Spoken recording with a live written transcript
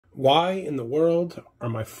Why in the world are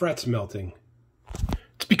my frets melting?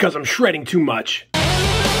 It's because I'm shredding too much.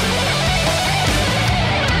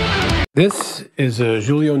 This is a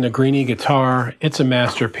Giulio Negrini guitar. It's a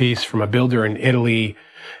masterpiece from a builder in Italy.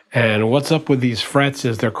 And what's up with these frets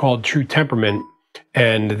is they're called true temperament,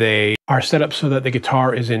 and they are set up so that the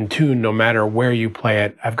guitar is in tune no matter where you play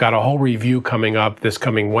it. I've got a whole review coming up this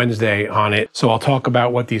coming Wednesday on it. So I'll talk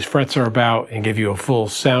about what these frets are about and give you a full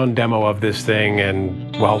sound demo of this thing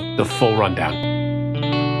and, well, the full rundown.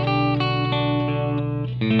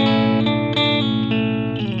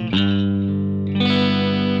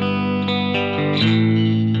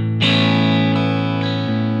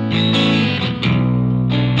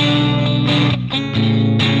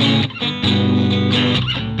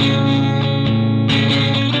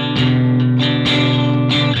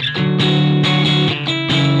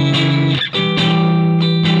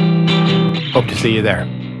 Hope to see you there.